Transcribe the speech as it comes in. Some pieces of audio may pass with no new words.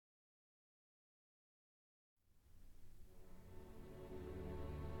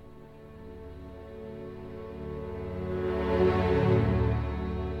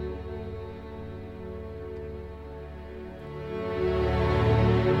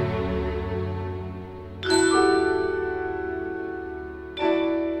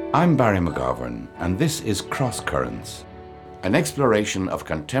I'm Barry McGovern, and this is Cross Currents, an exploration of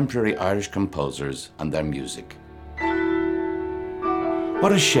contemporary Irish composers and their music.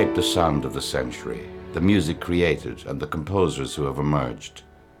 What has shaped the sound of the century, the music created, and the composers who have emerged?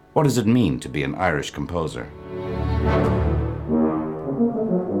 What does it mean to be an Irish composer?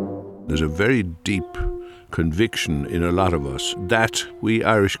 There's a very deep conviction in a lot of us that we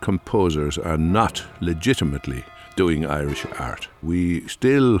Irish composers are not legitimately doing Irish art. We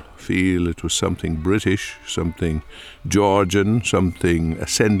still feel it was something British, something Georgian, something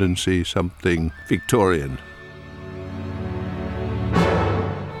ascendancy, something Victorian.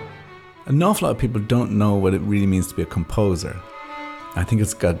 An awful lot of people don't know what it really means to be a composer. I think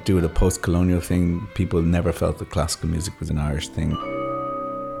it's got to do with a post-colonial thing. People never felt that classical music was an Irish thing.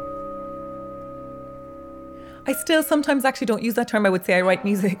 I still sometimes actually don't use that term. I would say I write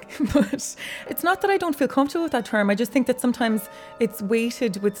music, but it's not that I don't feel comfortable with that term. I just think that sometimes it's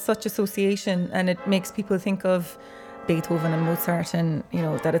weighted with such association and it makes people think of Beethoven and Mozart and, you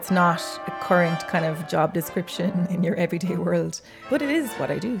know, that it's not a current kind of job description in your everyday world. But it is what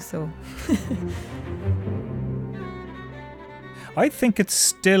I do, so. I think it's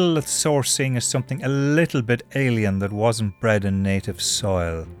still sourcing as something a little bit alien that wasn't bred in native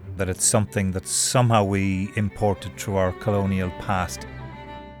soil. That it's something that somehow we imported through our colonial past.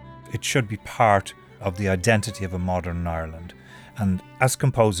 It should be part of the identity of a modern Ireland. And as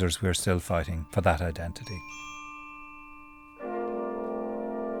composers, we're still fighting for that identity.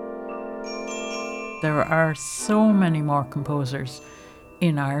 There are so many more composers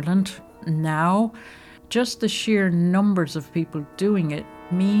in Ireland now. Just the sheer numbers of people doing it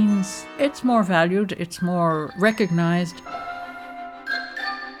means it's more valued, it's more recognised.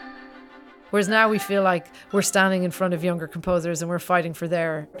 Whereas now we feel like we're standing in front of younger composers and we're fighting for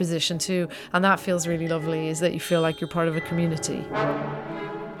their position too. And that feels really lovely, is that you feel like you're part of a community.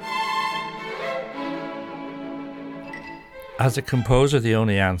 As a composer, the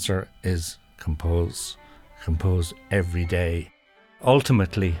only answer is compose. Compose every day.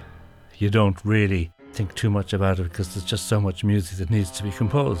 Ultimately, you don't really think too much about it because there's just so much music that needs to be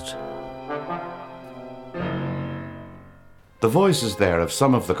composed. The voices there of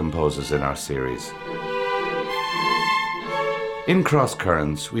some of the composers in our series. In Cross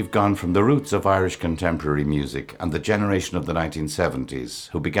Currents, we've gone from the roots of Irish contemporary music and the generation of the 1970s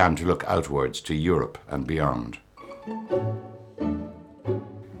who began to look outwards to Europe and beyond.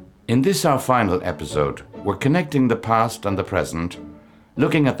 In this, our final episode, we're connecting the past and the present,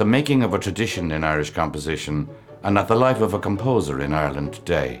 looking at the making of a tradition in Irish composition and at the life of a composer in Ireland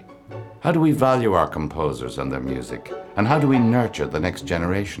today. How do we value our composers and their music? And how do we nurture the next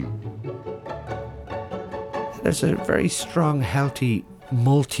generation? There's a very strong, healthy,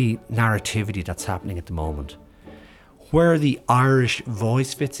 multi-narrativity that's happening at the moment. Where the Irish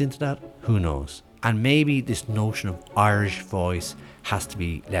voice fits into that, who knows? And maybe this notion of Irish voice has to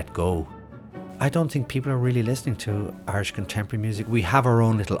be let go. I don't think people are really listening to Irish contemporary music. We have our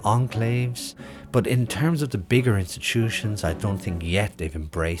own little enclaves, but in terms of the bigger institutions, I don't think yet they've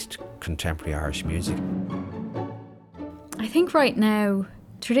embraced contemporary Irish music. I think right now,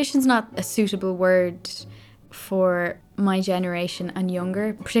 tradition's not a suitable word for my generation and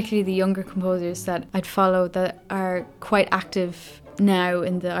younger, particularly the younger composers that I'd follow that are quite active now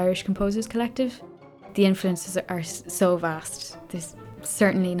in the Irish Composers Collective. The influences are so vast. There's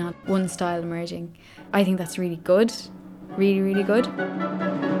certainly not one style emerging. I think that's really good, really, really good.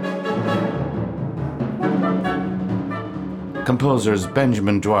 Composers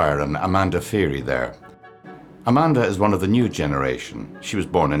Benjamin Dwyer and Amanda Feary there. Amanda is one of the new generation. She was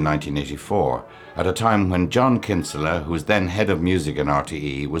born in 1984, at a time when John Kinsella, who was then head of music in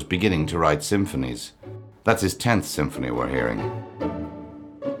RTE, was beginning to write symphonies. That's his 10th symphony we're hearing.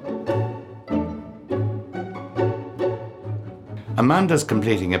 Amanda's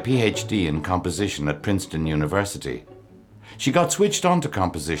completing a PhD in composition at Princeton University. She got switched on to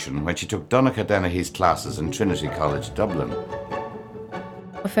composition when she took Donncha Dennehy's classes in Trinity College, Dublin.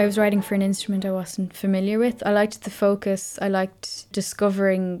 If I was writing for an instrument I wasn't familiar with, I liked the focus, I liked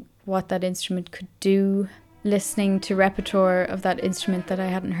discovering what that instrument could do, listening to repertoire of that instrument that I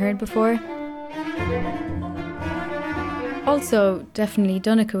hadn't heard before. Also, definitely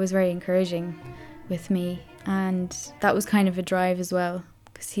Donncha was very encouraging with me, and that was kind of a drive as well,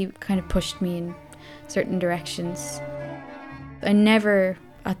 because he kind of pushed me in certain directions. I never,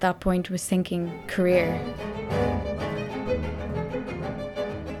 at that point, was thinking career.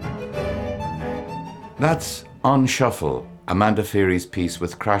 That's On Shuffle, Amanda Feary's piece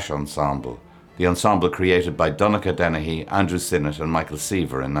with Crash Ensemble, the ensemble created by Donncha Dennehy, Andrew Sinnott and Michael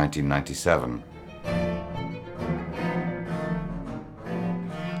Seaver in 1997.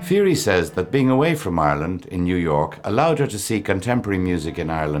 Feary says that being away from Ireland in New York allowed her to see contemporary music in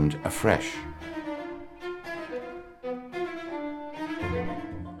Ireland afresh.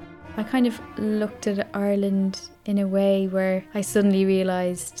 I kind of looked at Ireland in a way where I suddenly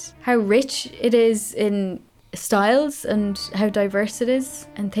realised how rich it is in styles and how diverse it is,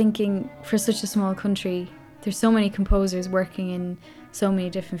 and thinking for such a small country there's so many composers working in so many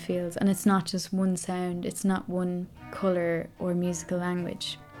different fields, and it's not just one sound, it's not one colour or musical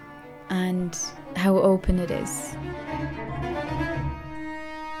language, and how open it is.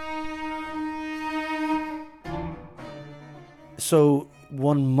 So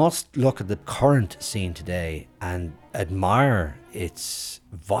one must look at the current scene today and admire its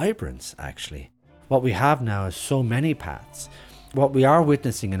vibrance, actually. What we have now is so many paths. What we are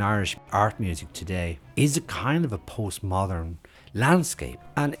witnessing in Irish art music today is a kind of a postmodern landscape,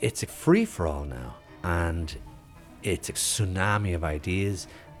 and it's a free-for-all now, and it's a tsunami of ideas,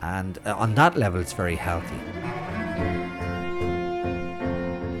 and on that level it's very healthy.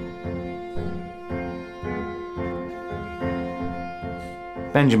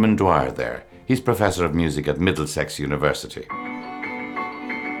 Benjamin Dwyer there. He's Professor of Music at Middlesex University.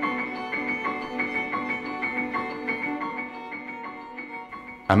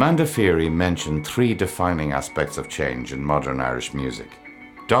 Amanda Feary mentioned 3 defining aspects of change in modern Irish music: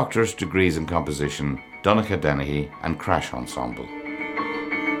 doctor's degrees in composition, Donnacha Dennehy and Crash Ensemble.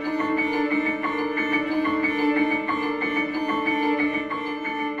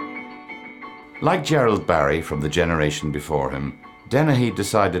 Like Gerald Barry from the generation before him, Dennehy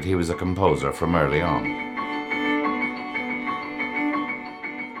decided he was a composer from early on.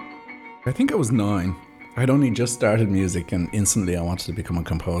 I think I was 9. I'd only just started music and instantly I wanted to become a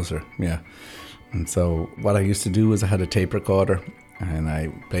composer, yeah. And so what I used to do was I had a tape recorder and I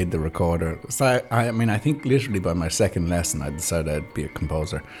played the recorder. So I think literally by my second lesson I decided I'd be a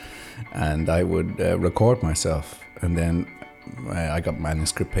composer. And I would record myself, and then I got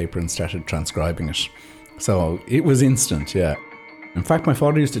manuscript paper and started transcribing it. So it was instant, yeah. In fact, my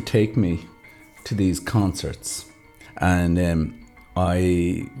father used to take me to these concerts, and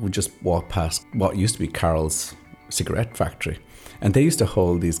I would just walk past what used to be Carol's cigarette factory, and they used to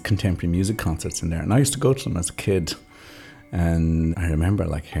hold these contemporary music concerts in there, and I used to go to them as a kid. And I remember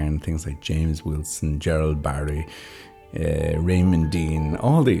hearing things like James Wilson, Gerald Barry, Raymond Dean,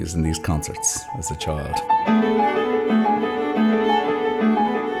 all these in these concerts as a child.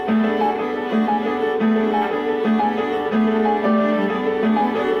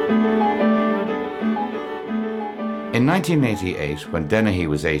 In 1988, when Dennehy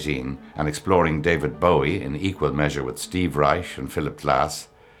was 18 and exploring David Bowie in equal measure with Steve Reich and Philip Glass,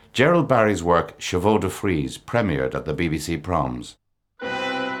 Gerald Barry's work Chevaux de Frise premiered at the BBC Proms.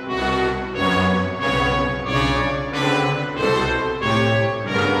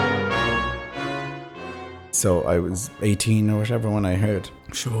 So I was 18 or whatever when I heard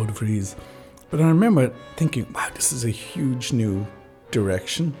Chevaux de Frise. But I remember thinking, wow, this is a huge new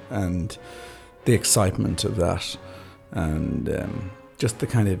direction, and the excitement of that, and just the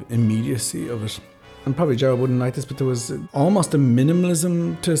kind of immediacy of it. And probably Gerald wouldn't like this, but there was almost a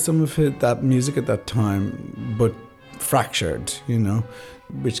minimalism to some of that music at that time, but fractured,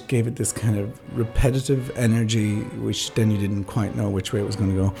 which gave it this kind of repetitive energy, which then you didn't quite know which way it was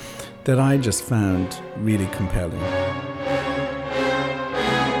going to go, that I just found really compelling.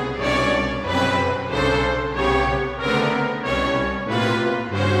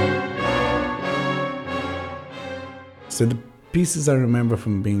 So the pieces I remember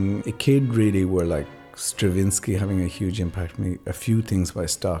from being a kid really were like Stravinsky having a huge impact on me, a few things by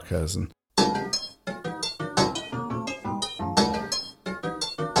Stockhausen.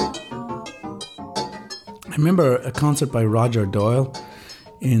 I remember a concert by Roger Doyle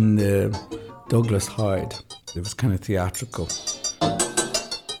in the Douglas Hyde. It was kind of theatrical.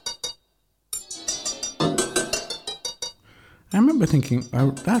 I remember thinking,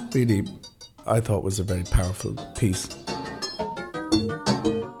 that really, I thought was a very powerful piece.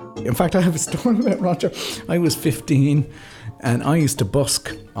 In fact, I have a story about Roger. I was 15 and I used to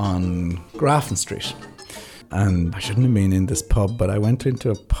busk on Grafton Street. And I shouldn't have been in this pub, but I went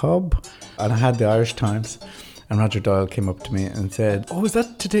into a pub and I had the Irish Times, and Roger Doyle came up to me and said, "Oh, is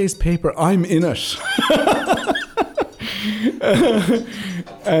that today's paper? I'm in it."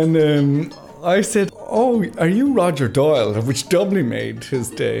 And I said, "Oh, are you Roger Doyle?" Which doubly made his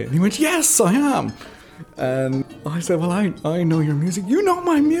day. And he went, "Yes, I am." And I said, "Well, I know your music. You know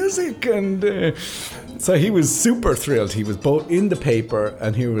my music." And so he was super thrilled. He was both in the paper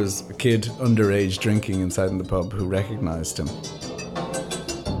and he was a kid underage drinking inside in the pub who recognized him.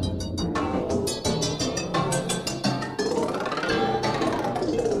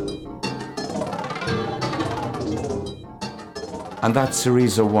 And that's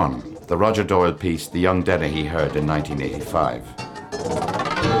Syriza 1, the Roger Doyle piece The Young Dennehy heard in 1985.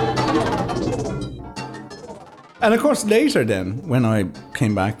 And of course, later then, when I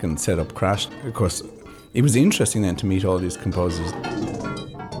came back and set up Crash, of course, it was interesting then to meet all these composers.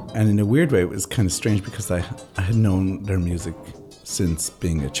 And in a weird way, it was kind of strange because I had known their music since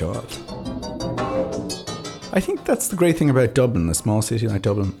being a child. I think that's the great thing about Dublin, a small city like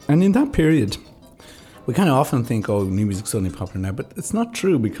Dublin. And in that period, we kind of often think, oh, new music's only popular now, but it's not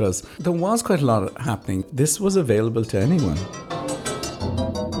true because there was quite a lot happening. This was available to anyone.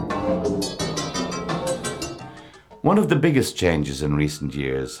 One of the biggest changes in recent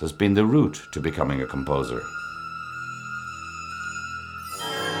years has been the route to becoming a composer.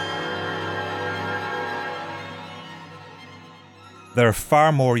 There are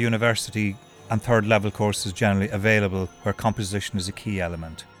far more university and third level courses generally available where composition is a key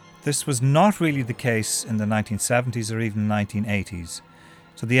element. This was not really the case in the 1970s or even 1980s.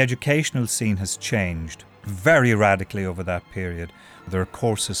 So the educational scene has changed very radically over that period. There are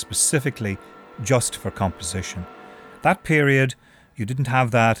courses specifically just for composition. That period, you didn't have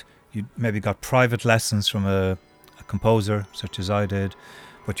that. You maybe got private lessons from a composer, such as I did,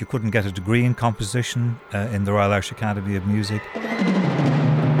 but you couldn't get a degree in composition in the Royal Irish Academy of Music.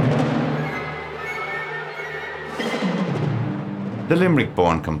 The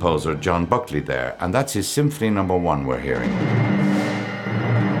Limerick-born composer John Buckley there, and that's his Symphony No. 1 we're hearing.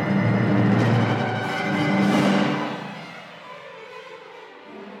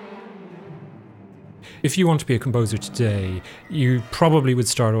 If you want to be a composer today, you probably would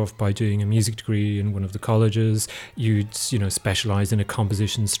start off by doing a music degree in one of the colleges. You'd, specialize in a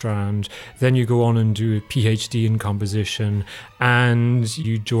composition strand. Then you go on and do a PhD in composition, and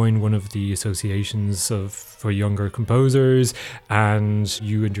you join one of the associations for younger composers, and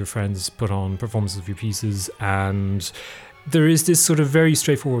you and your friends put on performances of your pieces. And there is this sort of very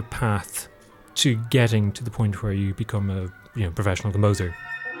straightforward path to getting to the point where you become a professional composer.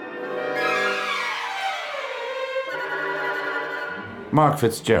 Mark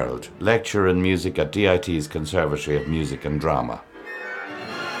Fitzgerald, lecturer in music at DIT's Conservatory of Music and Drama.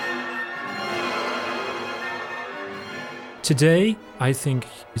 Today, I think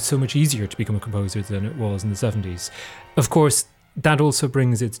it's so much easier to become a composer than it was in the 70s. Of course, that also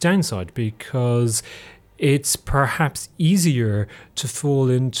brings its downside because it's perhaps easier to fall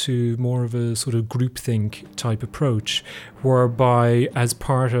into more of a sort of groupthink type approach, whereby as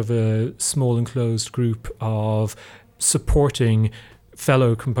part of a small enclosed group of supporting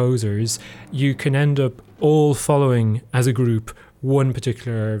fellow composers, you can end up all following as a group one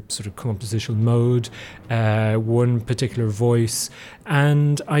particular sort of compositional mode, one particular voice.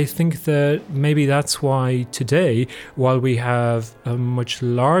 And I think that maybe that's why today, while we have a much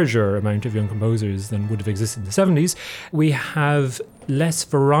larger amount of young composers than would have existed in the 70s, we have less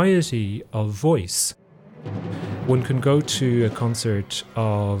variety of voice. One can go to a concert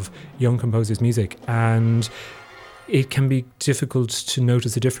of young composers' music and it can be difficult to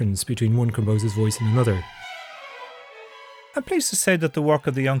notice a difference between one composer's voice and another. I'm pleased to say that the work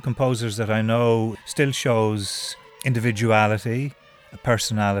of the young composers that I know still shows individuality, a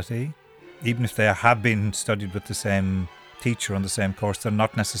personality. Even if they have been studied with the same teacher on the same course, they're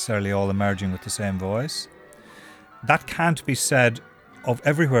not necessarily all emerging with the same voice. That can't be said of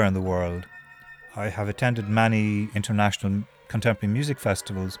everywhere in the world. I have attended many international contemporary music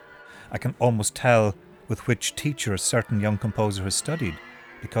festivals. I can almost tell with which teacher a certain young composer has studied,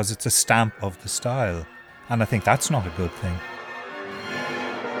 because it's a stamp of the style. And I think that's not a good thing.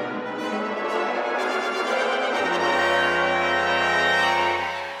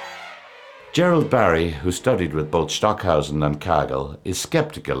 Gerald Barry, who studied with both Stockhausen and Kagel, is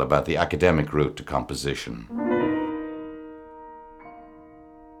sceptical about the academic route to composition.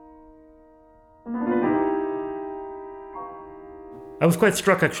 I was quite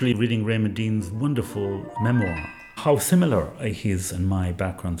struck actually reading Raymond Dean's wonderful memoir, how similar his and my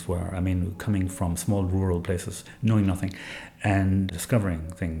backgrounds were. I mean, coming from small rural places, knowing nothing, and discovering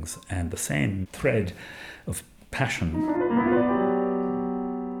things, and the same thread of passion.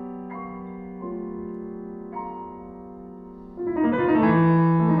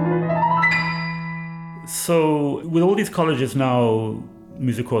 So with all these colleges now,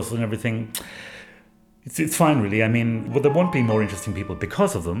 music courses and everything, it's fine really. I mean, well, there won't be more interesting people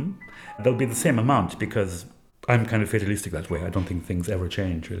because of them. There'll be the same amount because I'm kind of fatalistic that way. I don't think things ever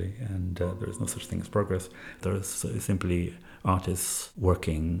change really, and there is no such thing as progress. There is simply artists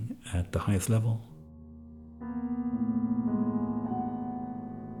working at the highest level.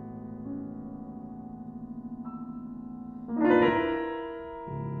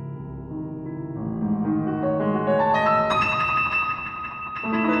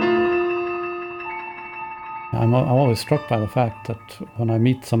 I'm always struck by the fact that when I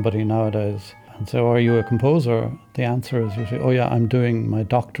meet somebody nowadays and say, "Oh, are you a composer?" the answer is usually, "Oh yeah, I'm doing my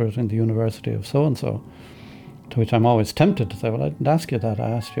doctorate in the University of so-and-so." To which I'm always tempted to say, "Well, I didn't ask you that. I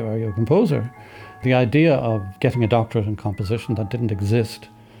asked you, are you a composer?" The idea of getting a doctorate in composition that didn't exist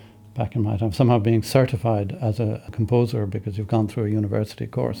back in my time, somehow being certified as a composer because you've gone through a university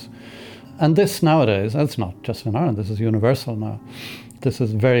course. And this nowadays, that's not just in Ireland, this is universal now. This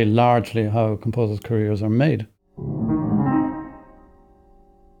is very largely how composers' careers are made.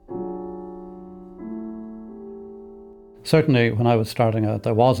 Certainly, when I was starting out,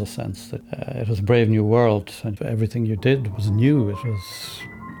 there was a sense that it was a brave new world, and everything you did was new. It was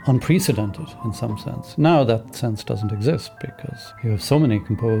unprecedented in some sense. Now that sense doesn't exist because you have so many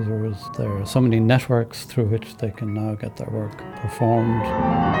composers, there are so many networks through which they can now get their work performed.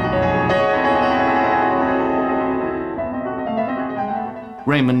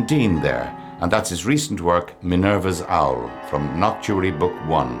 Raymond Dean there, and that's his recent work Minerva's Owl from Noctuary Book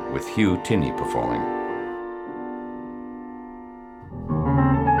 1 with Hugh Tinney performing.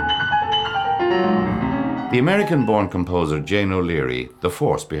 The American-born composer Jane O'Leary, the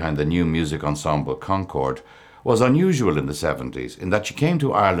force behind the new music ensemble Concord, was unusual in the 70s in that she came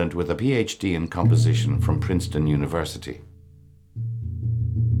to Ireland with a PhD in composition from Princeton University.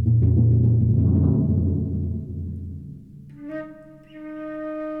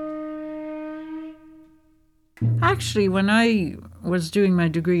 Actually, when I was doing my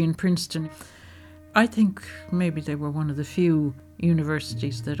degree in Princeton, I think maybe they were one of the few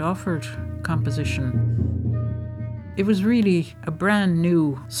universities that offered composition. It was really a brand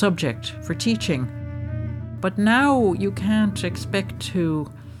new subject for teaching. But now you can't expect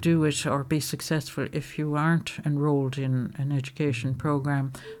to do it or be successful if you aren't enrolled in an education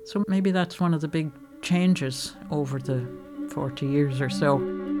program. So maybe that's one of the big changes over the 40 years or so.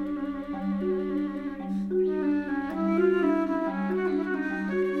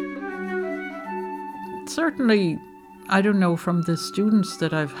 Certainly, I don't know, from the students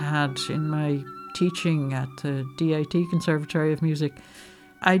that I've had in my teaching at the DIT Conservatory of Music,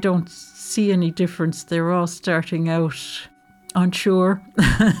 I don't see any difference. They're all starting out unsure,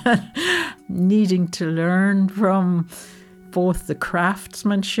 needing to learn from both the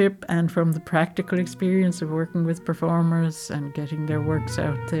craftsmanship and from the practical experience of working with performers and getting their works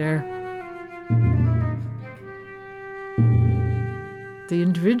out there. The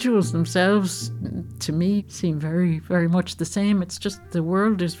individuals themselves, to me, seem very, very much the same. It's just the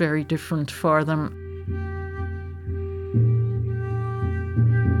world is very different for them.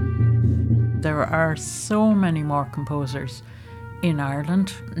 There are so many more composers in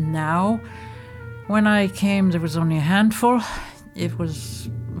Ireland now. When I came, there was only a handful. It was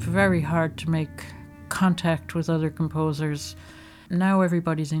very hard to make contact with other composers. Now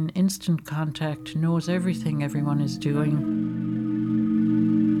everybody's in instant contact, knows everything everyone is doing.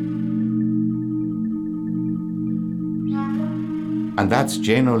 And that's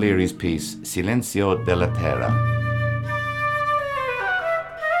Jane O'Leary's piece, Silenzio della Terra.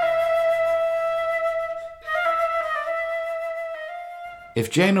 If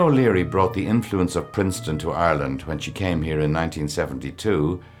Jane O'Leary brought the influence of Princeton to Ireland when she came here in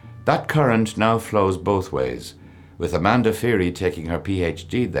 1972, that current now flows both ways, with Amanda Feary taking her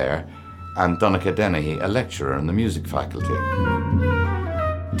PhD there and Donncha Dennehy a lecturer in the music faculty.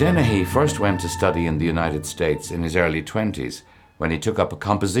 Dennehy first went to study in the United States in his early 20s, when he took up a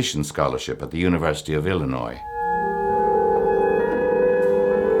composition scholarship at the University of Illinois.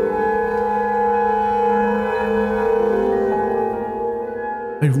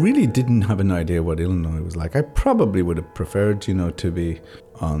 I really didn't have an idea what Illinois was like. I probably would have preferred, to be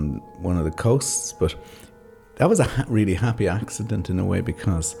on one of the coasts, but that was a really happy accident in a way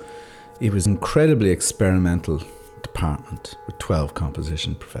because it was an incredibly experimental department with 12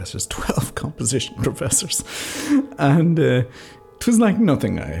 composition professors. And it was like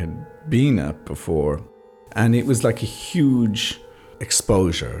nothing I had been at before. And it was like a huge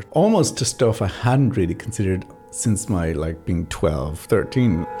exposure, almost to stuff I hadn't really considered since my being 12,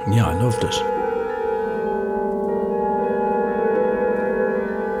 13. Yeah, I loved it.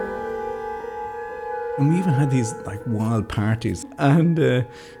 And we even had these wild parties. And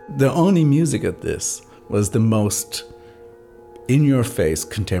the only music at this was the most in-your-face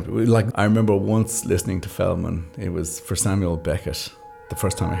contemporary. I remember once listening to Feldman. It was for Samuel Beckett, the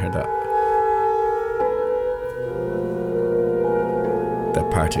first time I heard that.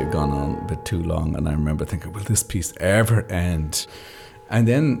 That party had gone on a bit too long, and I remember thinking, will this piece ever end? And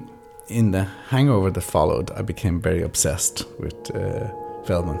then in the hangover that followed, I became very obsessed with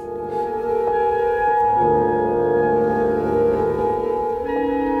Feldman.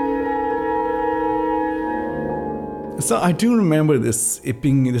 So I do remember it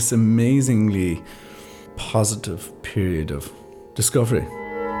being this amazingly positive period of discovery.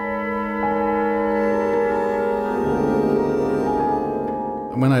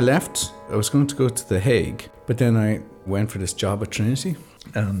 When I left, I was going to go to The Hague, but then I went for this job at Trinity,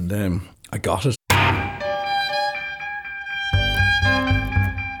 and I got it.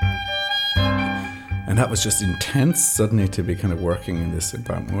 And that was just intense, suddenly, to be kind of working in this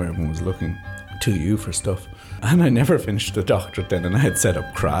environment where everyone was looking to you for stuff. And I never finished the doctorate then, and I had set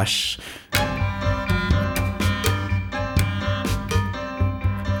up Crash.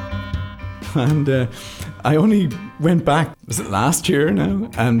 And I only went back, was it last year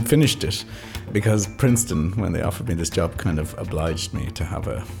now, and finished it, because Princeton, when they offered me this job, kind of obliged me to have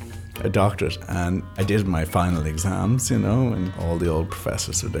a doctorate. And I did my final exams, and all the old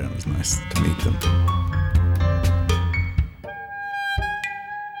professors were there. It was nice to meet them.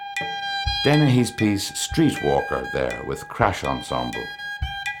 Dennehy's piece Streetwalker there with Crash Ensemble.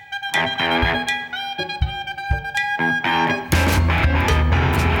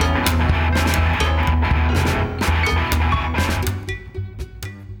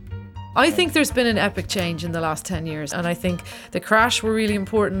 I think there's been an epic change in the last 10 years, and I think the Crash were really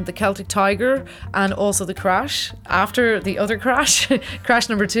important, the Celtic Tiger, and also the Crash after the other Crash, Crash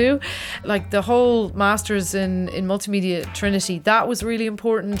number 2. Like the whole Masters in Multimedia Trinity, that was really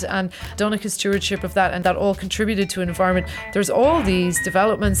important, and Donica's stewardship of that, and that all contributed to an environment. There's all these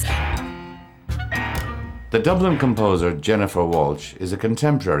developments. The Dublin composer Jennifer Walsh is a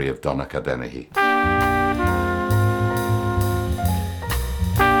contemporary of Donica Dennehy.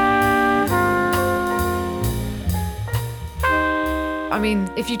 I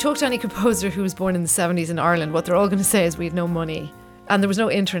mean, if you talk to any composer who was born in the 70s in Ireland, what they're all going to say is we had no money and there was no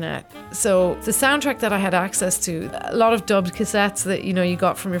internet. So the soundtrack that I had access to, a lot of dubbed cassettes that, you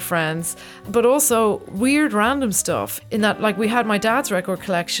got from your friends, but also weird random stuff in that, like, we had my dad's record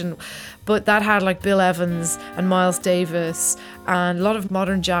collection, but that had like Bill Evans and Miles Davis and a lot of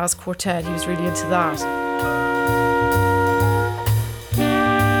modern jazz quartet. He was really into that.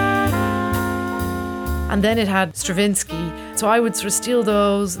 And then it had Stravinsky. So I would sort of steal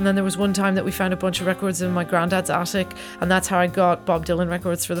those. And then there was one time that we found a bunch of records in my granddad's attic. And that's how I got Bob Dylan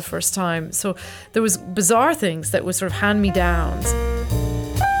records for the first time. So there was bizarre things that were sort of hand-me-downs.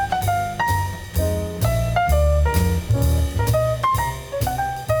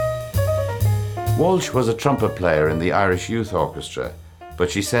 Walsh was a trumpet player in the Irish Youth Orchestra,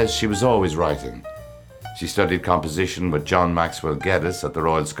 but she says she was always writing. She studied composition with John Maxwell Geddes at the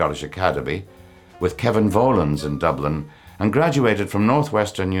Royal Scottish Academy, with Kevin Volans in Dublin, and graduated from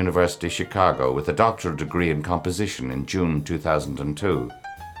Northwestern University Chicago with a doctoral degree in composition in June 2002.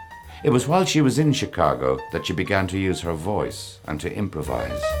 It was while she was in Chicago that she began to use her voice and to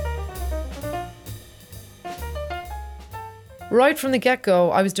improvise. Right from the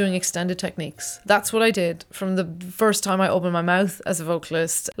get-go, I was doing extended techniques. That's what I did from the first time I opened my mouth as a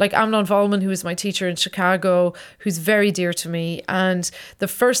vocalist. Like Amnon Volman, who was my teacher in Chicago, who's very dear to me. And the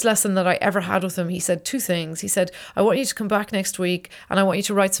first lesson that I ever had with him, he said 2 things. He said, I want you to come back next week and I want you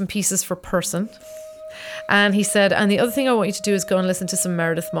to write some pieces for Person. And he said, and the other thing I want you to do is go and listen to some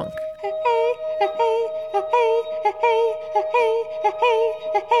Meredith Monk.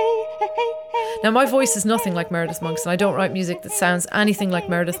 Now, my voice is nothing like Meredith Monk's, and I don't write music that sounds anything like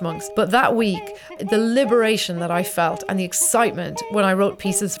Meredith Monk's. But that week, the liberation that I felt and the excitement when I wrote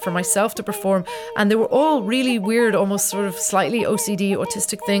pieces for myself to perform, and they were all really weird, almost sort of slightly OCD,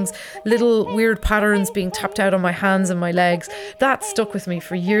 autistic things, little weird patterns being tapped out on my hands and my legs. That stuck with me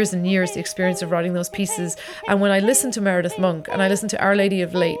for years and years, the experience of writing those pieces. And when I listened to Meredith Monk and I listened to Our Lady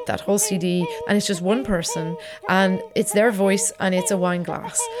of Late, that whole CD, and it's just one person, and it's their voice and it's a wine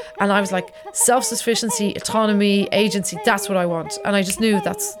glass. And I was like, self-sufficiency, autonomy, agency, that's what I want. And I just knew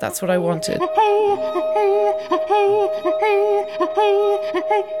that's what I wanted.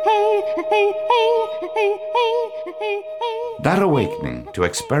 That awakening to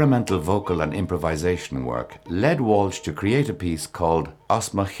experimental vocal and improvisation work led Walsh to create a piece called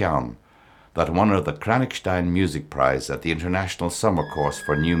Osma Cheann that won her the Kranichstein Music Prize at the International Summer Course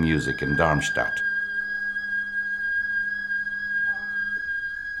for New Music in Darmstadt.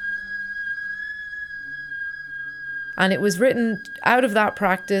 And it was written out of that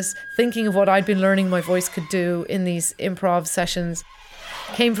practice, thinking of what I'd been learning my voice could do in these improv sessions.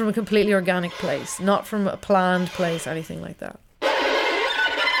 Came from a completely organic place, not from a planned place, anything like that.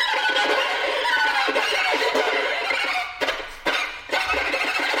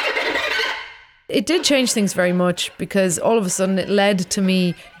 It did change things very much because all of a sudden it led to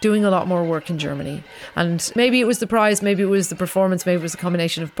me doing a lot more work in Germany. And maybe it was the prize, maybe it was the performance, maybe it was a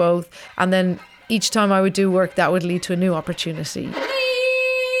combination of both. And then each time I would do work, that would lead to a new opportunity.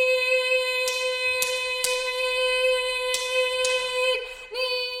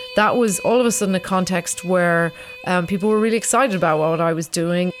 That was all of a sudden a context where people were really excited about what I was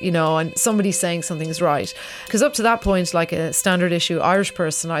doing, you know, and somebody saying something's right. Because up to that point, like a standard issue Irish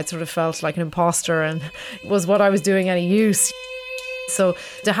person, I'd sort of felt like an imposter, and was what I was doing any use? So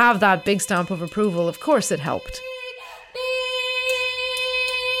to have that big stamp of approval, of course it helped.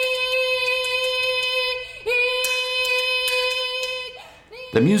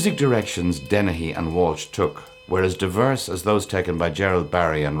 The music directions Dennehy and Walsh took were as diverse as those taken by Gerald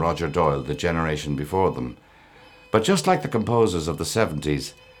Barry and Roger Doyle the generation before them. But just like the composers of the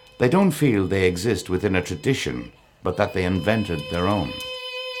 70s, they don't feel they exist within a tradition, but that they invented their own.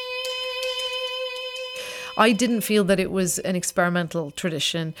 I didn't feel that it was an experimental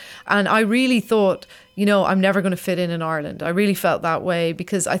tradition. And I really thought, you know, I'm never going to fit in Ireland. I really felt that way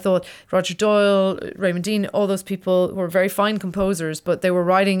because I thought Roger Doyle, Raymond Dean, all those people were very fine composers, but they were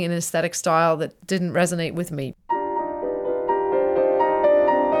writing in an aesthetic style that didn't resonate with me.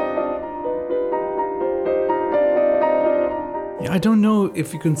 Yeah, I don't know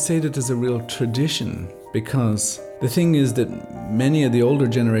if you can say that there's a real tradition, because the thing is that many of the older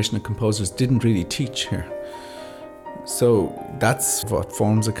generation of composers didn't really teach here. So that's what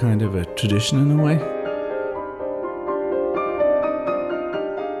forms a kind of a tradition in a way.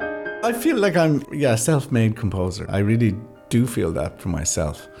 I feel like I'm a self-made composer. I really do feel that for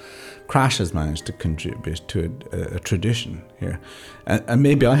myself. Crash has managed to contribute to a tradition here. And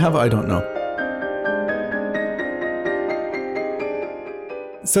maybe I have, I don't know.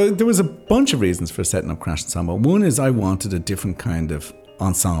 So there was a bunch of reasons for setting up Crash Ensemble. One is I wanted a different kind of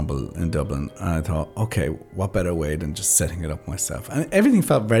ensemble in Dublin, and I thought, okay, what better way than just setting it up myself? And everything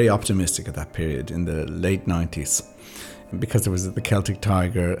felt very optimistic at that period in the late 90s, because there was the Celtic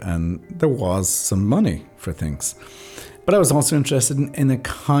Tiger and there was some money for things. But I was also interested in a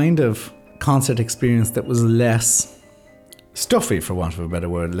kind of concert experience that was less stuffy, for want of a better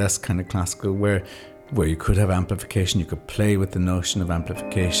word, less kind of classical, where you could have amplification, you could play with the notion of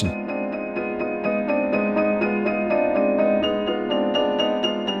amplification.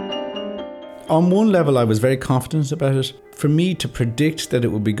 On one level, I was very confident about it. For me to predict that it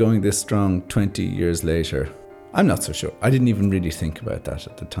would be going this strong 20 years later, I'm not so sure. I didn't even really think about that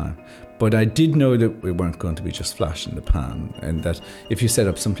at the time. But I did know that we weren't going to be just flash in the pan, and that if you set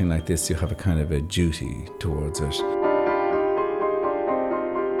up something like this, you have a kind of a duty towards it.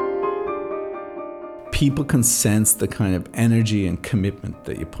 People can sense the kind of energy and commitment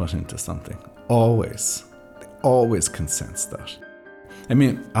that you put into something. Always. They always can sense that. I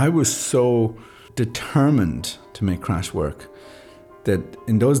mean, I was so determined to make Crash work that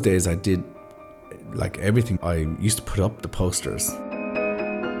in those days I did like everything. I used to put up the posters.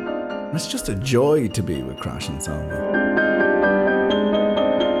 It's just a joy to be with Crash Ensemble.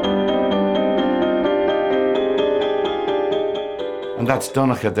 And that's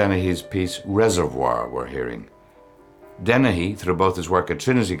Donnacha Dennehy's piece Reservoir we're hearing. Dennehy, through both his work at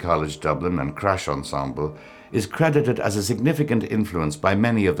Trinity College Dublin and Crash Ensemble, is credited as a significant influence by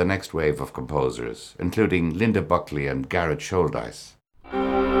many of the next wave of composers, including Linda Buckley and Garrett Scholdice.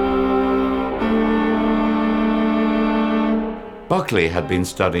 Buckley had been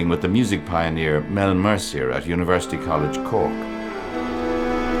studying with the music pioneer Mel Mercier at University College Cork.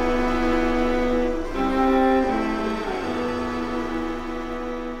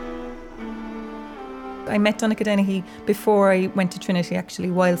 I met Donnacha Dennehy before I went to Trinity,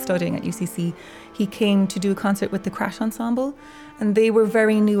 actually, while studying at UCC. He came to do a concert with the Crash Ensemble, and they were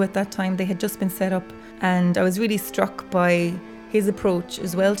very new at that time. They had just been set up, and I was really struck by his approach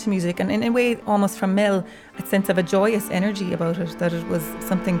as well to music, and in a way, almost from Mel, a sense of a joyous energy about it, that it was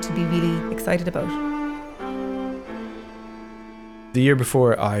something to be really excited about. The year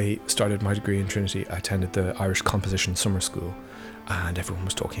before I started my degree in Trinity, I attended the Irish Composition Summer School, and everyone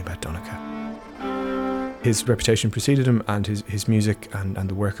was talking about Donnacha. His reputation preceded him, and his music and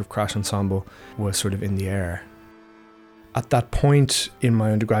the work of Crash Ensemble was sort of in the air. At that point in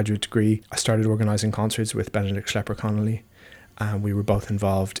my undergraduate degree, I started organising concerts with Benedict Schlepper Connolly, and we were both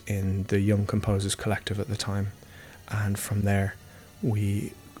involved in the Young Composers Collective at the time. And from there,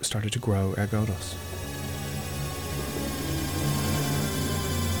 we started to grow Ergodos.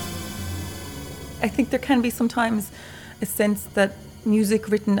 I think there can be sometimes a sense that music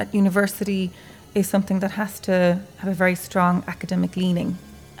written at university is something that has to have a very strong academic leaning.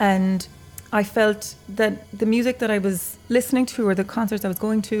 And I felt that the music that I was listening to, or the concerts I was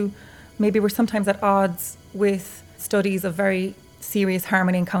going to, maybe were sometimes at odds with studies of very serious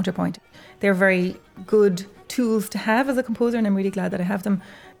harmony and counterpoint. They're very good tools to have as a composer, and I'm really glad that I have them.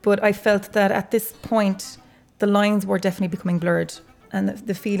 But I felt that at this point, the lines were definitely becoming blurred. And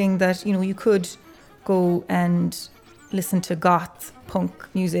the feeling that, you could go and listen to goth punk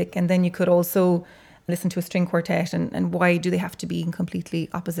music, and then you could also listen to a string quartet, and why do they have to be in completely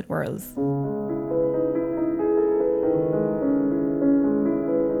opposite worlds?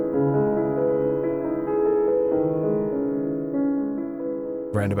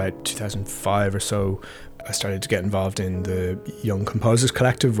 Around about 2005 or so, I started to get involved in the Young Composers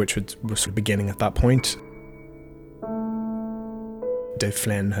Collective, which was sort of beginning at that point. Dave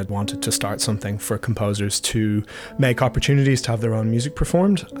Flynn had wanted to start something for composers to make opportunities to have their own music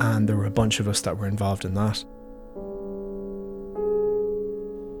performed, and there were a bunch of us that were involved in that.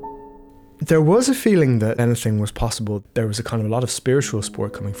 There was a feeling that anything was possible. There was a lot of spiritual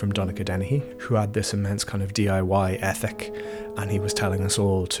support coming from Donncha Dennehy, who had this immense kind of DIY ethic, and he was telling us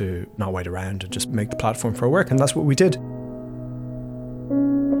all to not wait around and just make the platform for our work, and that's what we did.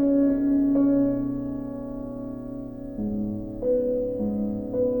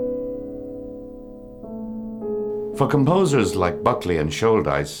 For composers like Buckley and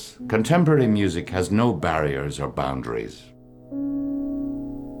Shouldice, contemporary music has no barriers or boundaries.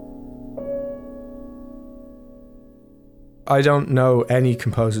 I don't know any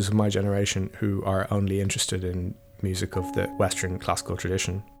composers of my generation who are only interested in music of the Western classical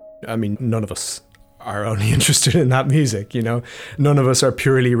tradition. I mean, none of us are only interested in that music, None of us are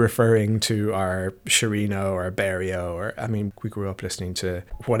purely referring to our Sciarrino or Berio, we grew up listening to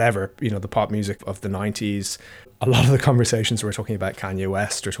whatever, the pop music of the 90s. A lot of the conversations we're talking about Kanye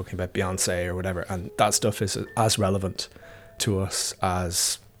West or talking about Beyonce or whatever, and that stuff is as relevant to us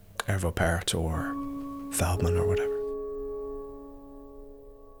as Arvo Pärt or Feldman or whatever.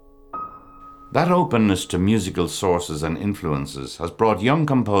 That openness to musical sources and influences has brought young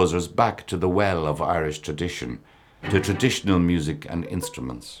composers back to the well of Irish tradition, to traditional music and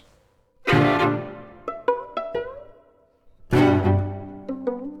instruments.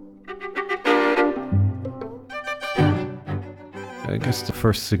 I guess the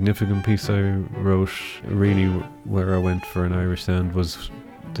first significant piece I wrote, really where I went for an Irish sound, was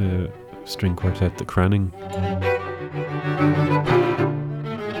the string quartet, the Cranning.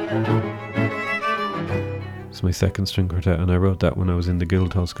 It's my second string quartet, and I wrote that when I was in the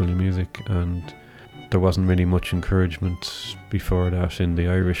Guildhall School of Music, and there wasn't really much encouragement before that in the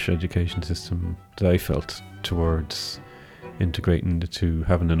Irish education system that I felt towards integrating the two,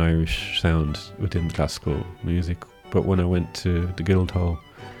 having an Irish sound within classical music. But when I went to the Guildhall,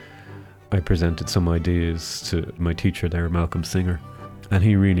 I presented some ideas to my teacher there, Malcolm Singer, and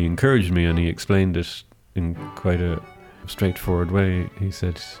he really encouraged me, and he explained it in quite a straightforward way. He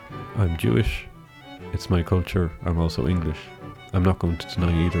said, I'm Jewish, it's my culture, I'm also English. I'm not going to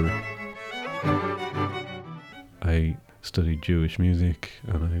deny either. I studied Jewish music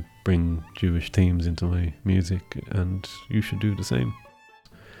and I bring Jewish themes into my music, and you should do the same.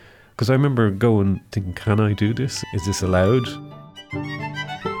 Because I remember going, thinking, can I do this? Is this allowed?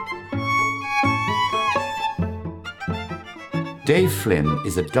 Dave Flynn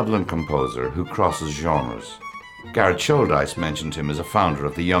is a Dublin composer who crosses genres. Garrett Shouldice mentioned him as a founder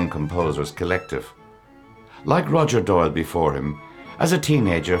of the Young Composers Collective. Like Roger Doyle before him, as a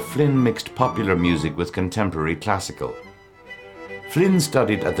teenager, Flynn mixed popular music with contemporary classical. Flynn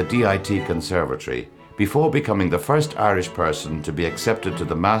studied at the DIT Conservatory before becoming the first Irish person to be accepted to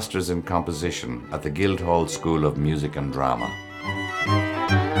the Masters in Composition at the Guildhall School of Music and Drama.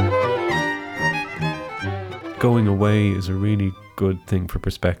 Going away is a really good thing for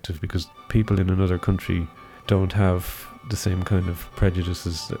perspective, because people in another country don't have the same kind of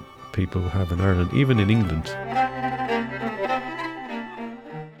prejudices that people have in Ireland, even in England.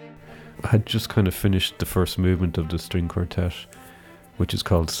 I had just kind of finished the first movement of the string quartet, which is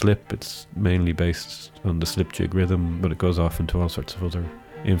called Slip. It's mainly based on the slip jig rhythm, but it goes off into all sorts of other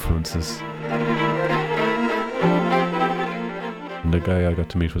influences. And the guy I got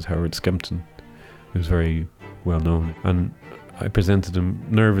to meet was Howard Skempton, who's very well known. And I presented him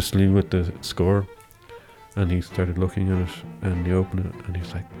nervously with the score, and he started looking at it, and he opened it, and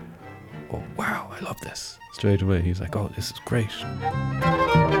he's like, oh wow, I love this. Straight away, he's like, oh, this is great.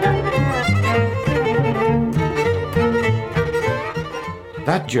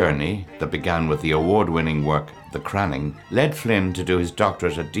 That journey, that began with the award-winning work The Cranning, led Flynn to do his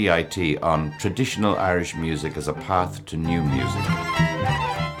doctorate at DIT on traditional Irish music as a path to new music.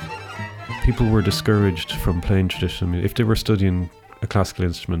 People were discouraged from playing traditional music. If they were studying a classical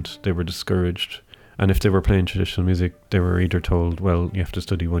instrument, they were discouraged. And if they were playing traditional music, they were either told, well, you have to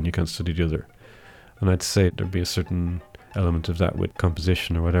study one, you can't study the other. And I'd say there'd be a certain element of that with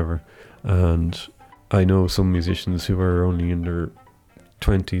composition or whatever. And I know some musicians who are only in their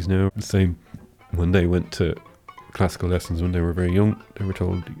 20s now. The same when they went to classical lessons when they were very young, they were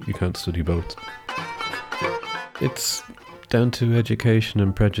told you can't study both. It's down to education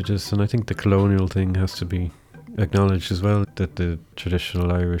and prejudice, and I think the colonial thing has to be acknowledged as well, that the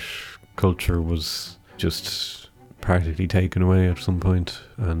traditional Irish culture was just practically taken away at some point,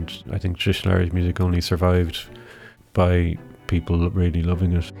 and I think traditional Irish music only survived by people really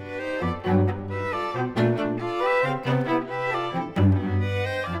loving it.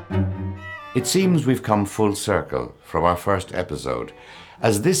 It seems we've come full circle from our first episode,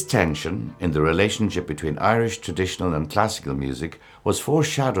 as this tension in the relationship between Irish traditional and classical music was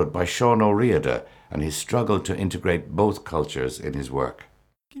foreshadowed by Sean O'Riordan and his struggle to integrate both cultures in his work.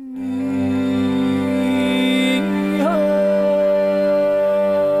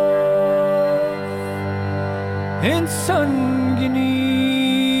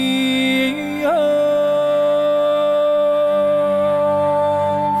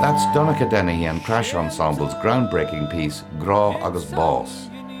 That's Donncha Dennehy and Crash Ensemble's groundbreaking piece Grá agus Bás,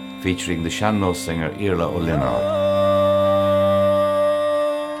 featuring the Sean-Nós singer Iarla Ó Lionáird.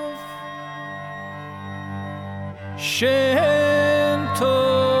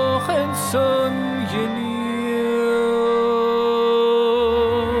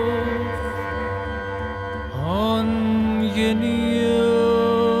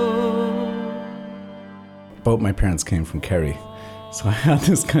 Both my parents came from Kerry, so I had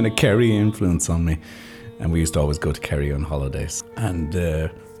this kind of Kerry influence on me, and we used to always go to Kerry on holidays. And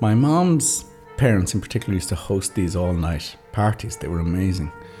my mom's parents in particular used to host these all-night parties. They were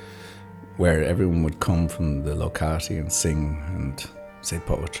amazing, where everyone would come from the locality and sing and say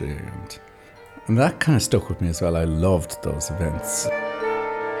poetry, and that kind of stuck with me as well. I loved those events.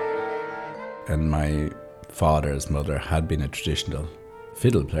 And my father's mother had been a traditional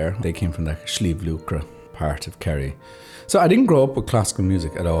fiddle player. They came from the Sliabh Luachra part of Kerry. So I didn't grow up with classical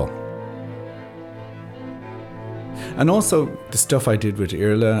music at all. And also the stuff I did with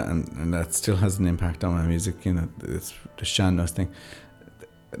Iarla, and that still has an impact on my music, you know, it's the Sean-Nós thing.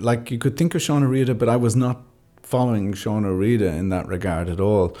 Like, you could think of Sean O'Riordan, but I was not following Sean O'Riordan in that regard at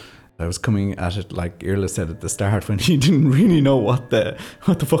all. I was coming at it, like Iarla said at the start, when he didn't really know what the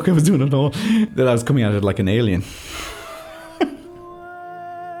fuck I was doing at all, that I was coming at it like an alien.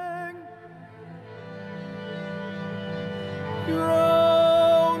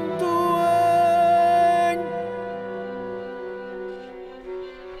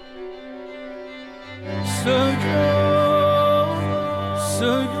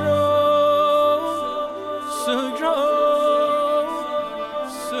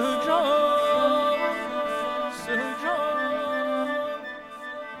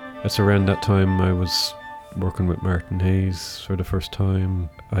 It's around that time I was working with Martin Hayes for the first time.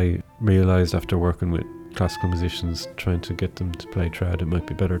 I realised after working with classical musicians, trying to get them to play trad, it might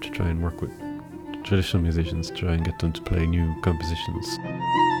be better to try and work with traditional musicians to try and get them to play new compositions.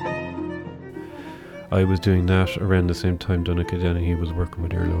 I was doing that around the same time Donncha Dennehy was working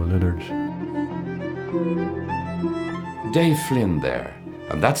with Iarla Ó Lionáird. Dave Flynn there,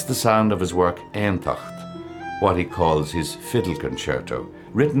 and that's the sound of his work Éantacht, what he calls his fiddle concerto,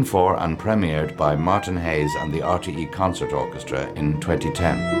 written for and premiered by Martin Hayes and the RTE Concert Orchestra in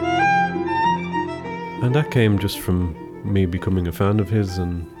 2010. And that came just from me becoming a fan of his,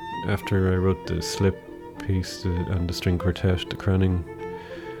 and after I wrote the Slip piece and the string quartet, the Cranning,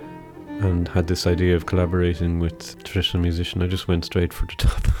 and had this idea of collaborating with a traditional musician, I just went straight for the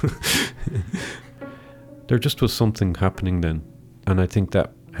top. There just was something happening then, and I think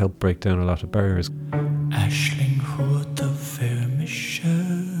that helped break down a lot of barriers.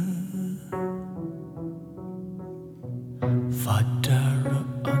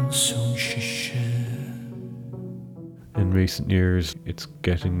 In recent years, it's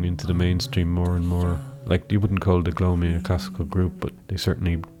getting into the mainstream more and more. Like, you wouldn't call the Gloaming a classical group, but they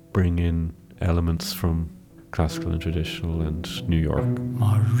certainly bring in elements from classical and traditional and New York.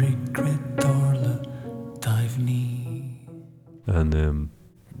 And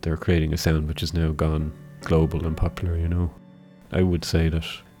they're creating a sound which has now gone global and popular, you know. I would say that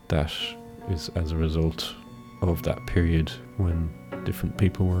that is as a result of that period when different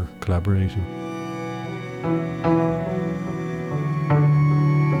people were collaborating.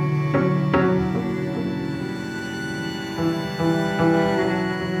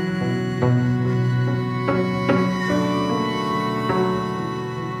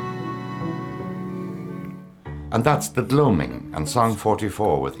 And that's The Gloaming and Song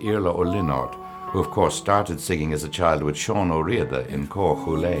 44 with Iarla Ó Lionáird, who of course started singing as a child with Sean O'Riordan in Cór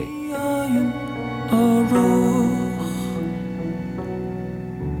Chulé.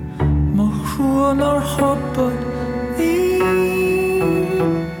 Mar chuan ar hoppad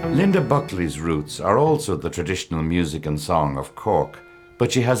Linda Buckley's roots are also the traditional music and song of Cork,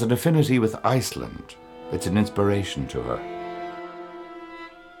 but she has an affinity with Iceland. It's an inspiration to her.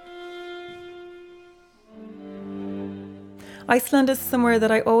 Iceland is somewhere that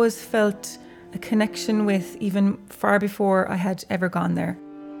I always felt a connection with, even far before I had ever gone there.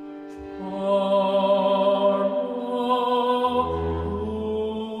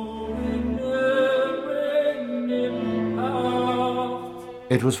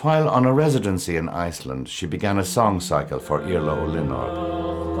 It was while on a residency in Iceland she began a song cycle for Iarla Ó Lionáird.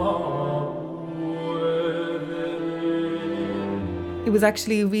 It was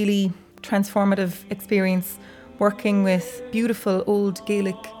actually a really transformative experience working with beautiful old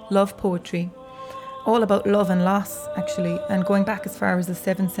Gaelic love poetry, all about love and loss actually, and going back as far as the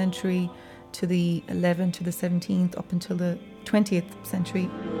 7th century to the 11th to the 17th up until the 20th century.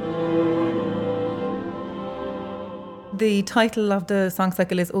 The title of the song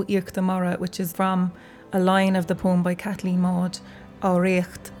cycle is O Iarc de Mara, which is from a line of the poem by Kathleen Maud,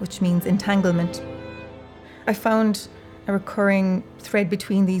 Áireacht, which means entanglement. I found a recurring thread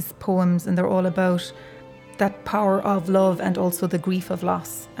between these poems, and they're all about that power of love and also the grief of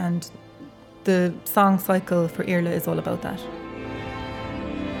loss. And the song cycle for Iarla is all about that.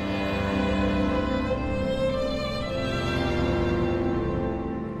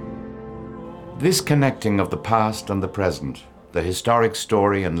 This connecting of the past and the present, the historic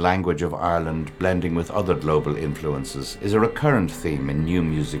story and language of Ireland blending with other global influences, is a recurrent theme in new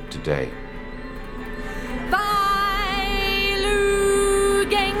music today.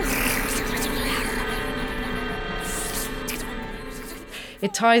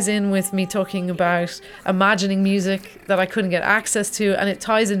 It ties in with me talking about imagining music that I couldn't get access to, and it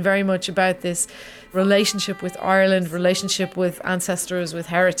ties in very much about this relationship with Ireland, relationship with ancestors, with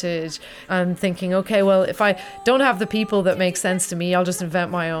heritage, and thinking, okay, well, if I don't have the people that make sense to me, I'll just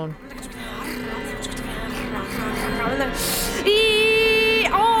invent my own.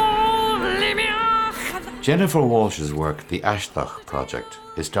 Jennifer Walsh's work, the Aisteach Project,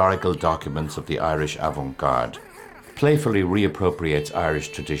 Historical Documents of the Irish Avant-Garde, playfully reappropriates Irish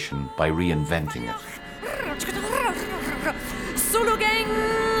tradition by reinventing it.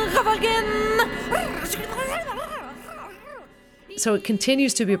 So it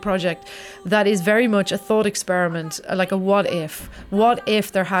continues to be a project that is very much a thought experiment, like a what if. What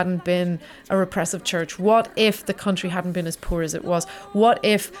if there hadn't been a repressive church? What if the country hadn't been as poor as it was? What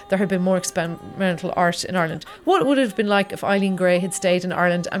if there had been more experimental art in Ireland? What would it have been like if Eileen Gray had stayed in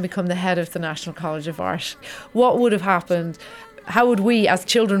Ireland and become the head of the National College of Art? What would have happened? How would we, as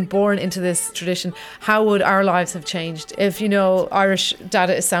children born into this tradition, how would our lives have changed if, Irish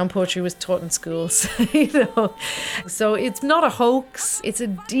Dadaist sound poetry was taught in schools? So it's not a hoax, it's a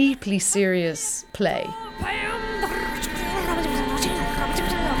deeply serious play.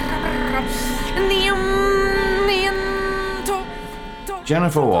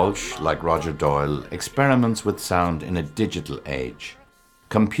 Jennifer Walsh, like Roger Doyle, experiments with sound in a digital age.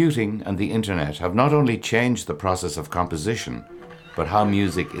 Computing and the internet have not only changed the process of composition, but how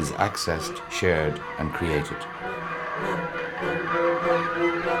music is accessed, shared, and created.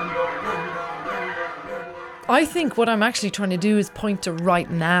 I think what I'm actually trying to do is point to right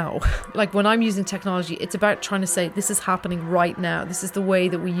now. Like when I'm using technology, it's about trying to say this is happening right now. This is the way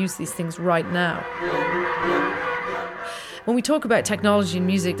that we use these things right now. When we talk about technology and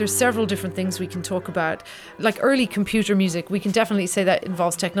music, there's several different things we can talk about. Like early computer music, we can definitely say that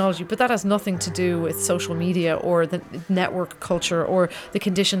involves technology, but that has nothing to do with social media or the network culture or the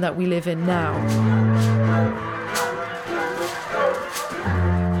condition that we live in now.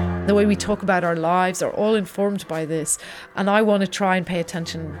 The way we talk about our lives are all informed by this, and I want to try and pay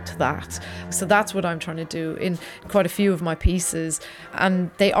attention to that. So that's what I'm trying to do in quite a few of my pieces,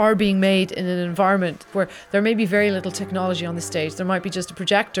 and they are being made in an environment where there may be very little technology on the stage. There might be just a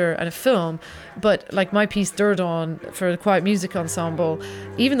projector and a film, but like my piece Durdán for the Quiet Music Ensemble,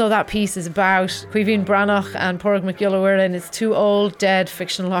 even though that piece is about Caoimhín Brannach and Pádraig Mac Giolla, and it's two old dead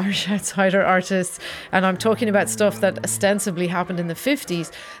fictional Irish outsider artists, and I'm talking about stuff that ostensibly happened in the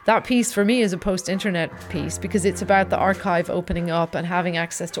 50s, that piece for me is a post-internet piece because it's about the archive opening up and having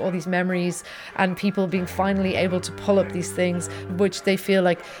access to all these memories and people being finally able to pull up these things which they feel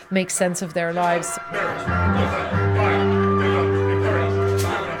like make sense of their lives.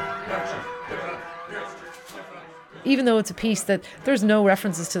 Even though it's a piece that there's no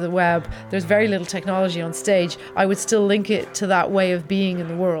references to the web, there's very little technology on stage, I would still link it to that way of being in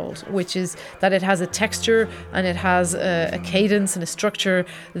the world, which is that it has a texture and it has a cadence and a structure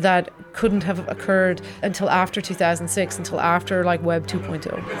that couldn't have occurred until after 2006, until after like Web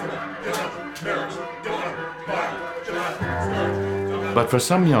 2.0. But for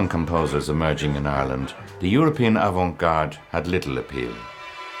some young composers emerging in Ireland, the European avant-garde had little appeal.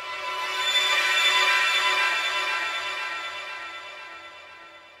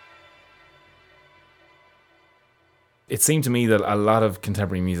 It seemed to me that a lot of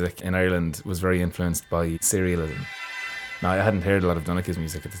contemporary music in Ireland was very influenced by serialism. Now, I hadn't heard a lot of Donica's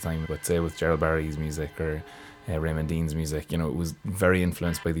music at the time, but say with Gerald Barry's music or Raymond Dean's music, it was very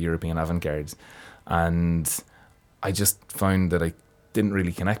influenced by the European avant-garde. And I just found that I didn't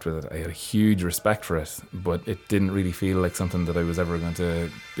really connect with it. I had a huge respect for it, but it didn't really feel like something that I was ever going to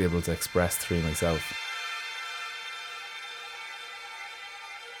be able to express through myself.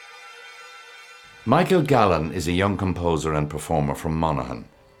 Michael Gallen is a young composer and performer from Monaghan.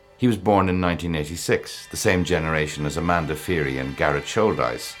 He was born in 1986, the same generation as Amanda Feary and Garrett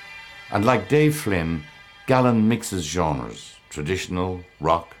Shouldice. And like Dave Flynn, Gallen mixes genres, traditional,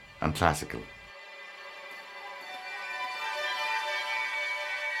 rock and classical.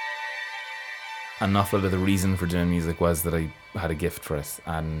 An awful lot of the reason for doing music was that I had a gift for it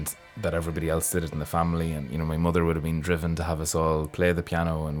and that everybody else did it in the family. And, my mother would have been driven to have us all play the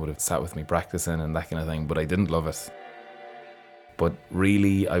piano and would have sat with me practicing and that kind of thing, but I didn't love it. But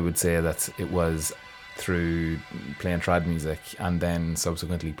really, I would say that it was through playing trad music and then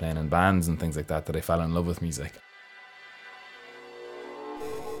subsequently playing in bands and things like that I fell in love with music.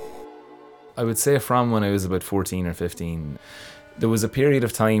 I would say from when I was about 14 or 15, there was a period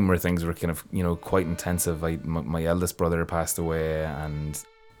of time where things were kind of, quite intensive. My eldest brother passed away, and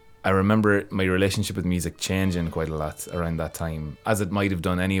I remember my relationship with music changing quite a lot around that time, as it might have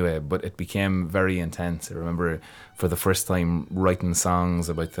done anyway, but it became very intense. I remember for the first time writing songs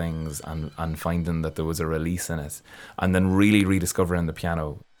about things and finding that there was a release in it, and then really rediscovering the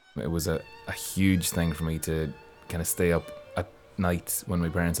piano. It was a huge thing for me to kind of stay up at night when my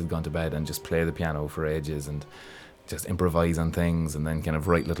parents had gone to bed and just play the piano for ages and just improvise on things and then kind of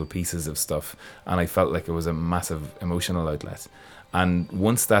write little pieces of stuff. And I felt like it was a massive emotional outlet. And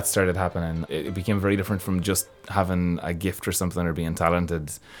once that started happening, it became very different from just having a gift or something or being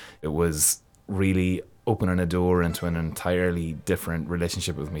talented. It was really opening a door into an entirely different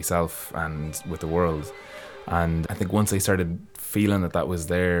relationship with myself and with the world. And I think once I started feeling that was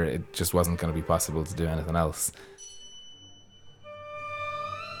there, it just wasn't going to be possible to do anything else.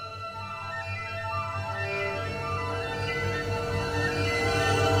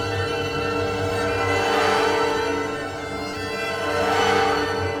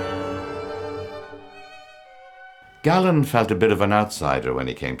 Gallen felt a bit of an outsider when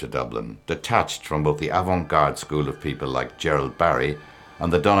he came to Dublin, detached from both the avant-garde school of people like Gerald Barry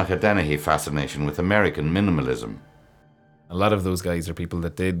and the Donogh Dennehy fascination with American minimalism. A lot of those guys are people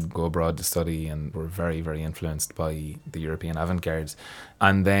that did go abroad to study and were very, very influenced by the European avant-garde.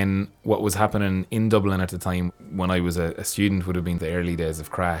 And then what was happening in Dublin at the time when I was a student would have been the early days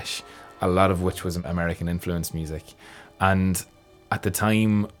of Crash, a lot of which was American influenced music. And at the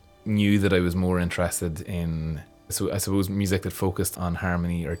time knew that I was more interested in, so I suppose, music that focused on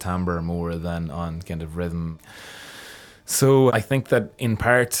harmony or timbre more than on kind of rhythm. So I think that in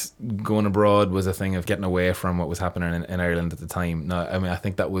part going abroad was a thing of getting away from what was happening in Ireland at the time. Now, I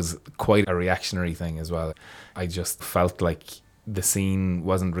think that was quite a reactionary thing as well. I just felt like the scene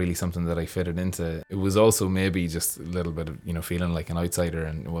wasn't really something that I fitted into. It was also maybe just a little bit of, feeling like an outsider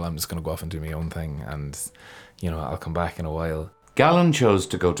and, well, I'm just going to go off and do my own thing and, I'll come back in a while. Gallen chose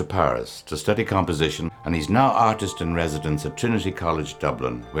to go to Paris to study composition, and he's now artist in residence at Trinity College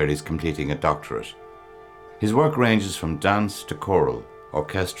Dublin, where he's completing a doctorate. His work ranges from dance to choral,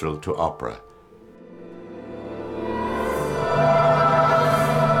 orchestral to opera.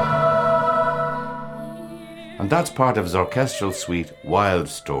 And that's part of his orchestral suite, Wild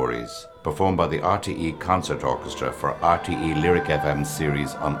Stories, performed by the RTE Concert Orchestra for RTE Lyric FM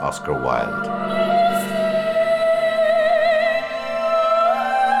series on Oscar Wilde.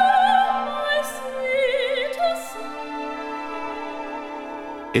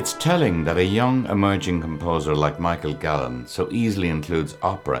 It's telling that a young, emerging composer like Michael Gallen so easily includes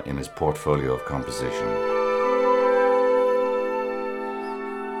opera in his portfolio of composition.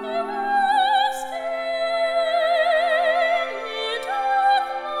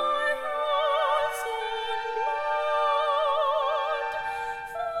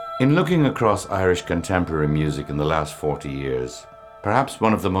 In looking across Irish contemporary music in the last 40 years, perhaps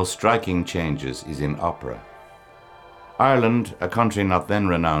one of the most striking changes is in opera. Ireland, a country not then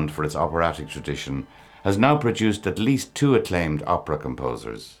renowned for its operatic tradition, has now produced at least two acclaimed opera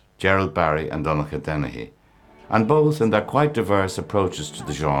composers, Gerald Barry and Donogh Dennehy, and both, in their quite diverse approaches to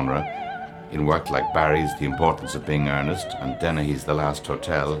the genre, in work like Barry's The Importance of Being Earnest and Dennehy's The Last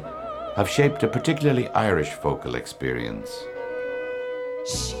Hotel, have shaped a particularly Irish vocal experience.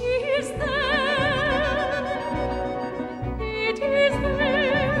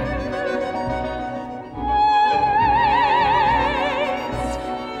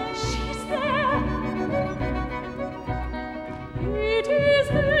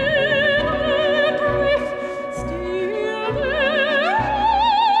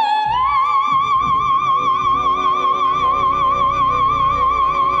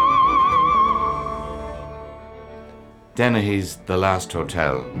 Dennehy's The Last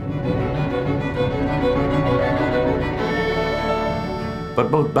Hotel. But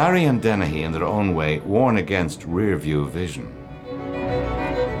both Barry and Dennehy, in their own way, warn against rear-view vision.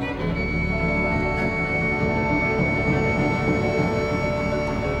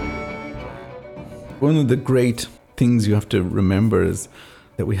 One of the great things you have to remember is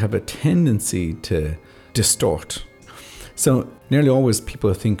that we have a tendency to distort. So nearly always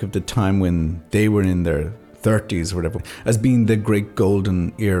people think of the time when they were in their 30s or whatever as being the great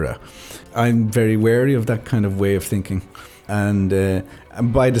golden era. I'm very wary of that kind of way of thinking. And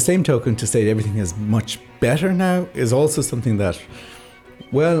by the same token, to say everything is much better now is also something that,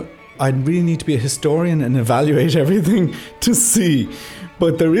 well, I really need to be a historian and evaluate everything to see.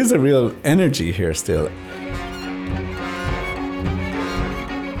 But there is a real energy here still.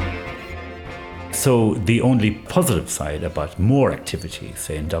 So the only positive side about more activity,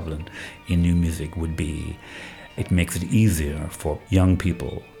 say in Dublin, in new music would be it makes it easier for young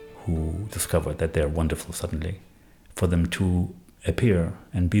people who discover that they're wonderful suddenly, for them to appear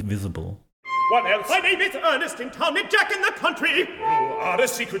and be visible. What else? My name is Ernest in town and Jack in the country. You are a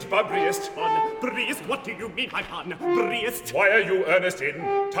secret Briest. Briest? What do you mean, my pun? Briest? Why are you Ernest in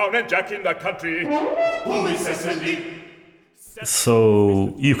town and Jack in the country? Who is Cecily?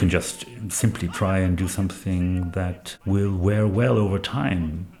 So you can just simply try and do something that will wear well over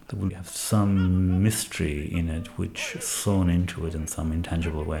time, that will have some mystery in it, which is sewn into it in some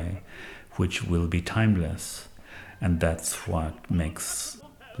intangible way, which will be timeless. And that's what makes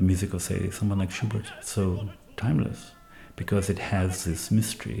the music of, say, someone like Schubert so timeless, because it has this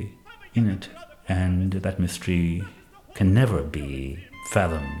mystery in it, and that mystery can never be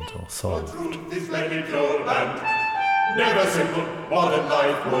fathomed or solved. Never simple, modern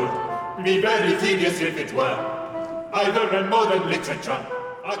life would be very tedious if it were. Either in modern literature,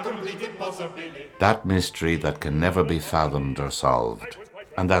 a complete impossibility. That mystery that can never be fathomed or solved.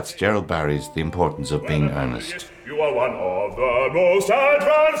 And that's Gerald Barry's The Importance of Being Earnest. You are one of the most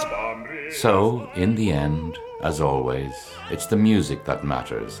advanced boundaries. So, in the end, as always, it's the music that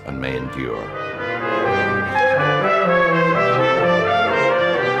matters and may endure.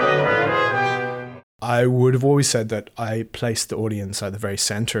 I would have always said that I place the audience at the very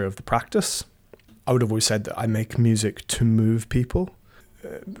center of the practice. I would have always said that I make music to move people.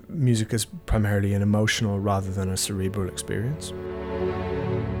 Music is primarily an emotional rather than a cerebral experience.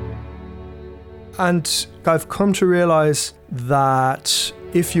 And I've come to realize that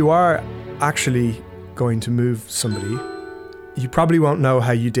if you are actually going to move somebody, you probably won't know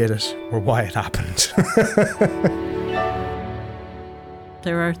how you did it or why it happened.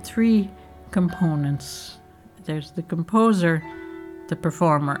 There are three components. There's the composer, the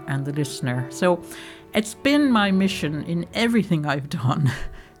performer, and the listener. So it's been my mission in everything I've done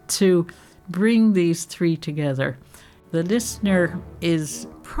to bring these three together. The listener is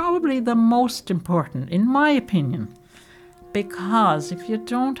probably the most important, in my opinion, because if you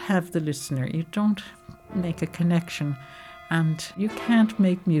don't have the listener, you don't make a connection, and you can't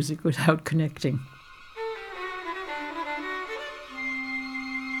make music without connecting.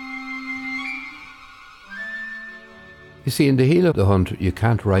 You see, in the heel of the hunt, you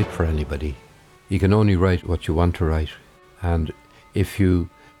can't write for anybody. You can only write what you want to write. And if you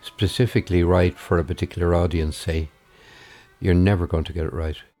specifically write for a particular audience, say, you're never going to get it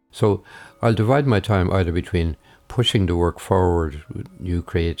right. So I'll divide my time either between pushing the work forward with new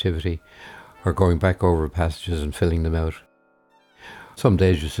creativity or going back over passages and filling them out. Some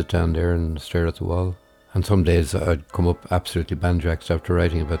days you sit down there and stare at the wall. And some days I'd come up absolutely banjaxed after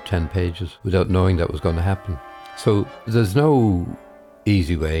writing about 10 pages without knowing that was going to happen. So there's no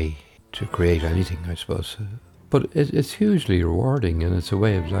easy way to create anything, I suppose. But it's hugely rewarding and it's a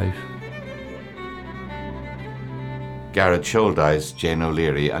way of life. Garrett Shouldice, Jane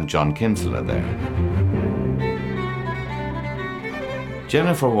O'Leary and John Kinsella are there.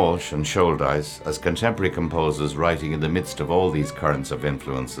 Jennifer Walsh and Shouldice, as contemporary composers writing in the midst of all these currents of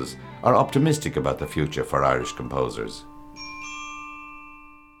influences, are optimistic about the future for Irish composers.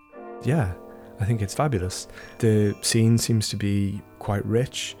 Yeah, I think it's fabulous. The scene seems to be quite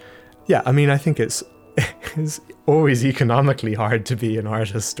rich. Yeah, I mean, I think it's always economically hard to be an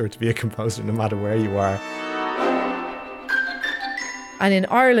artist or to be a composer, no matter where you are. And in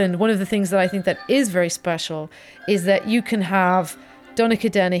Ireland, one of the things that I think that is very special is that you can have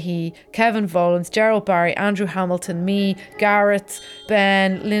Donncha Dennehy, Kevin Volans, Gerald Barry, Andrew Hamilton, me, Gareth,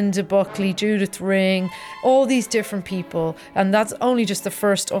 Ben, Linda Buckley, Judith Ring, all these different people, and that's only just the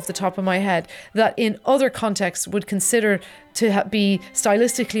first off the top of my head, that in other contexts would consider to be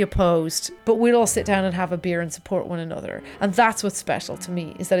stylistically opposed, but we'll all sit down and have a beer and support one another. And that's what's special to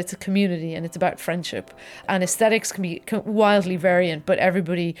me, is that it's a community and it's about friendship. And aesthetics can be wildly variant, but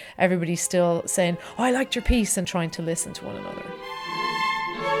everybody's still saying, oh, I liked your piece, and trying to listen to one another.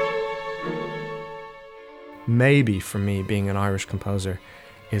 Maybe for me, being an Irish composer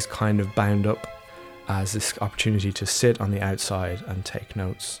is kind of bound up as this opportunity to sit on the outside and take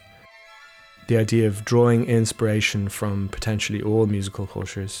notes. The idea of drawing inspiration from potentially all musical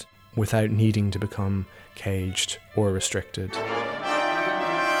cultures without needing to become caged or restricted.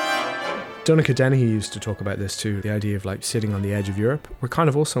 Donncha Dennehy used to talk about this too, the idea of like sitting on the edge of Europe. We're kind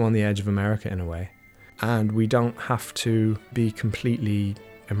of also on the edge of America in a way. And we don't have to be completely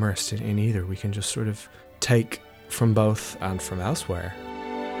immersed in either. We can just sort of take from both and from elsewhere.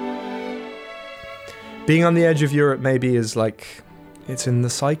 Being on the edge of Europe maybe is like, it's in the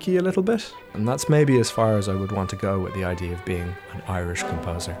psyche a little bit, and that's maybe as far as I would want to go with the idea of being an Irish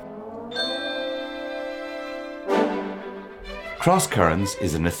composer. Cross Currents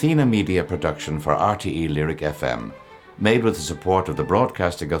is an Athena Media production for RTE Lyric FM, made with the support of the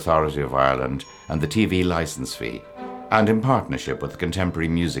Broadcasting Authority of Ireland and the TV licence fee, and in partnership with the Contemporary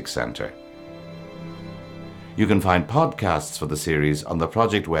Music Centre. You can find podcasts for the series on the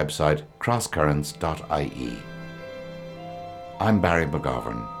project website crosscurrents.ie. I'm Barry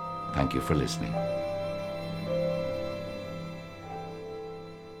McGovern. Thank you for listening.